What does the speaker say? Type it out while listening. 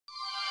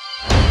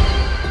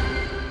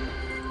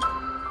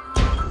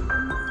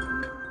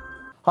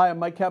Hi, I'm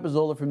Mike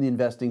Capizzola from the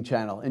Investing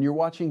Channel, and you're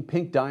watching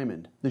Pink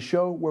Diamond, the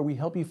show where we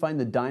help you find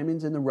the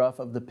diamonds in the rough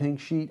of the pink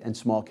sheet and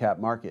small cap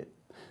market.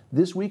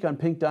 This week on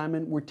Pink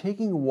Diamond, we're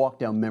taking a walk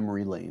down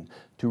memory lane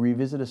to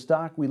revisit a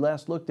stock we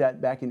last looked at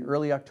back in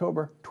early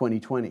October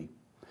 2020.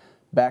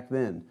 Back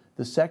then,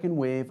 the second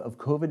wave of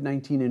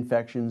COVID-19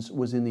 infections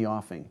was in the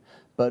offing,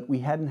 but we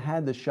hadn't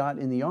had the shot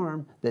in the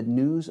arm that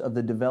news of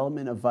the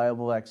development of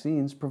viable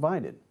vaccines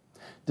provided.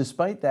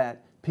 Despite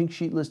that, pink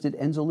sheet listed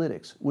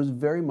Enzolytics was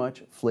very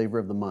much flavor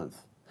of the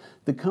month.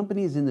 The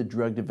company is in the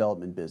drug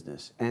development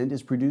business and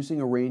is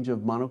producing a range of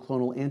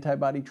monoclonal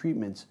antibody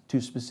treatments to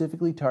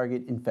specifically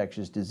target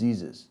infectious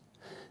diseases.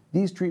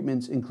 These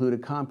treatments include a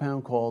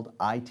compound called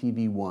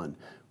ITV1,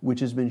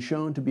 which has been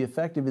shown to be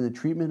effective in the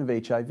treatment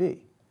of HIV.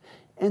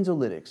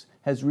 Enzolytics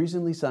has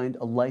recently signed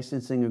a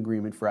licensing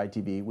agreement for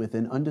ITV with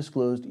an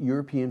undisclosed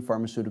European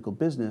pharmaceutical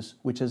business,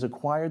 which has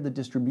acquired the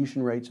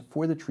distribution rights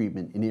for the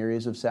treatment in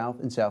areas of South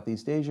and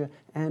Southeast Asia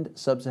and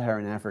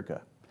Sub-Saharan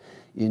Africa.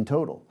 In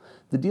total,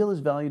 the deal is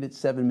valued at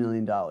 $7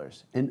 million,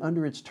 and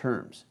under its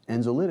terms,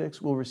 Enzolytics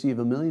will receive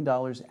 $1 million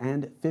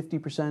and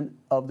 50%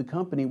 of the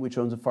company which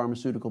owns a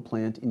pharmaceutical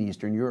plant in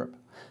Eastern Europe.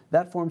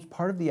 That forms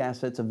part of the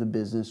assets of the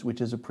business, which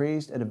is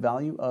appraised at a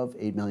value of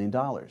 $8 million.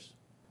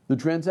 The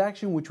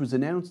transaction, which was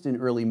announced in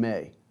early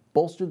May,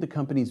 bolstered the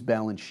company's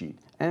balance sheet,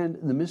 and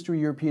the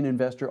mystery European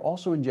investor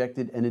also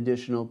injected an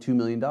additional $2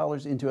 million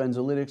into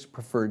Enzolytics'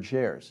 preferred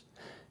shares.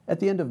 At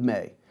the end of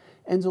May,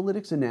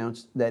 Enzolytics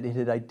announced that it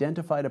had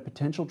identified a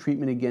potential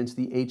treatment against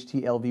the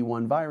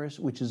HTLV1 virus,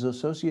 which is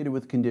associated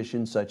with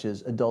conditions such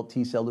as adult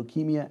T-cell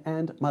leukemia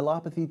and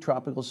myelopathy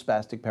tropical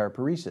spastic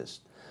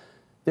paraparesis.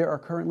 There are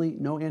currently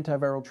no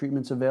antiviral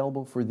treatments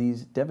available for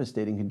these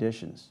devastating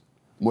conditions.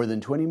 More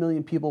than 20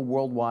 million people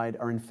worldwide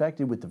are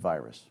infected with the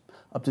virus.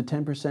 Up to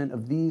 10%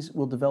 of these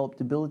will develop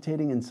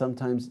debilitating and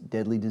sometimes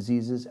deadly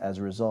diseases as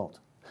a result.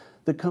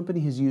 The company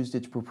has used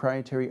its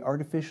proprietary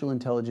artificial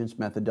intelligence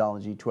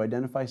methodology to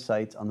identify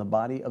sites on the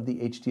body of the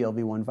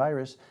HTLV1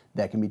 virus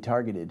that can be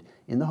targeted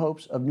in the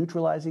hopes of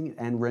neutralizing it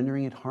and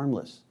rendering it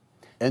harmless.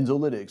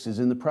 Enzolytics is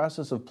in the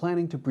process of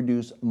planning to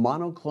produce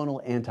monoclonal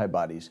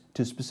antibodies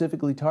to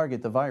specifically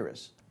target the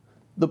virus.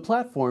 The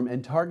platform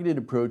and targeted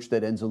approach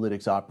that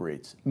Enzolytics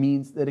operates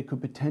means that it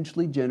could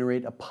potentially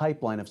generate a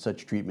pipeline of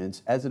such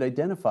treatments as it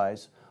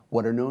identifies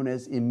what are known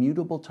as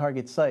immutable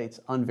target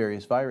sites on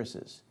various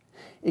viruses.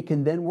 It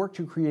can then work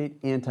to create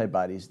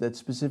antibodies that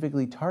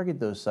specifically target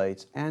those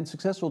sites, and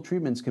successful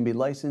treatments can be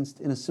licensed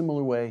in a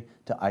similar way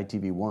to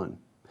ITV1.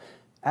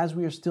 As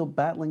we are still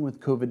battling with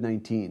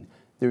COVID-19,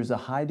 there is a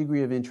high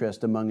degree of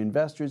interest among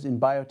investors in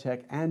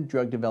biotech and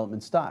drug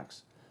development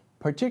stocks,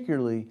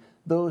 particularly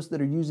those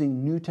that are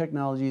using new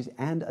technologies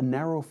and a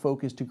narrow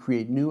focus to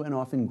create new and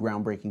often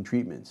groundbreaking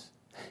treatments.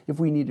 If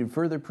we needed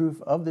further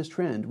proof of this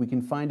trend, we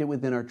can find it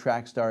within our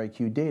TrackStar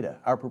IQ data,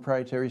 our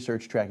proprietary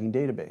search tracking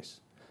database.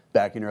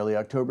 Back in early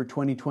October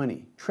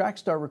 2020,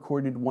 TrackStar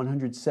recorded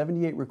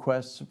 178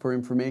 requests for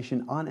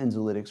information on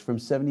Enzolytics from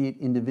 78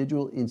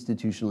 individual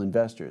institutional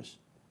investors.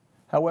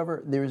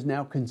 However, there is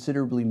now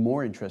considerably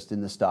more interest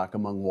in the stock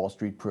among Wall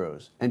Street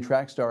pros, and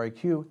TrackStar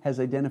IQ has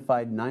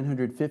identified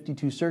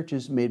 952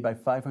 searches made by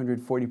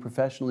 540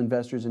 professional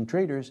investors and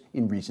traders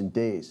in recent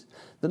days.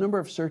 The number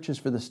of searches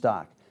for the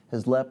stock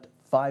has leapt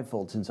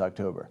fivefold since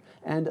October,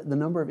 and the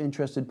number of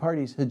interested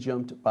parties has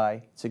jumped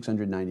by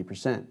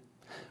 690%.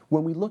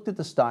 When we looked at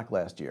the stock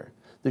last year,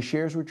 the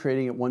shares were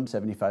trading at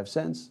 1.75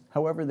 cents.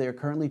 However, they are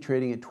currently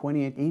trading at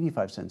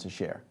 28.85 cents a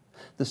share.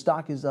 The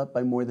stock is up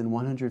by more than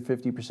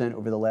 150%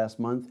 over the last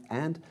month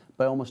and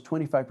by almost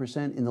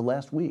 25% in the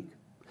last week.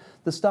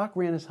 The stock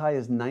ran as high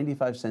as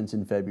 95 cents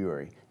in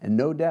February, and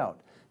no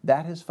doubt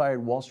that has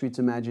fired Wall Street's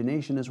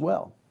imagination as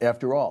well.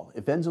 After all,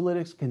 if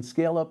Enzolytics can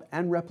scale up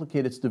and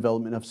replicate its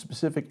development of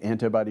specific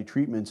antibody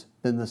treatments,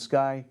 then the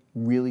sky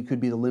really could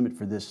be the limit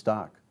for this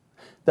stock.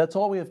 That's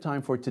all we have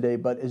time for today,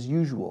 but as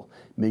usual,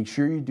 make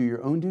sure you do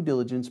your own due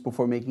diligence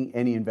before making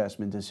any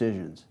investment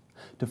decisions.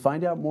 To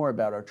find out more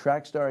about our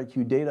TrackStar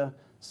IQ data,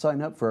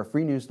 sign up for our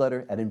free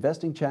newsletter at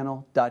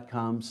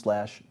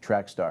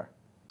investingchannel.com/trackstar.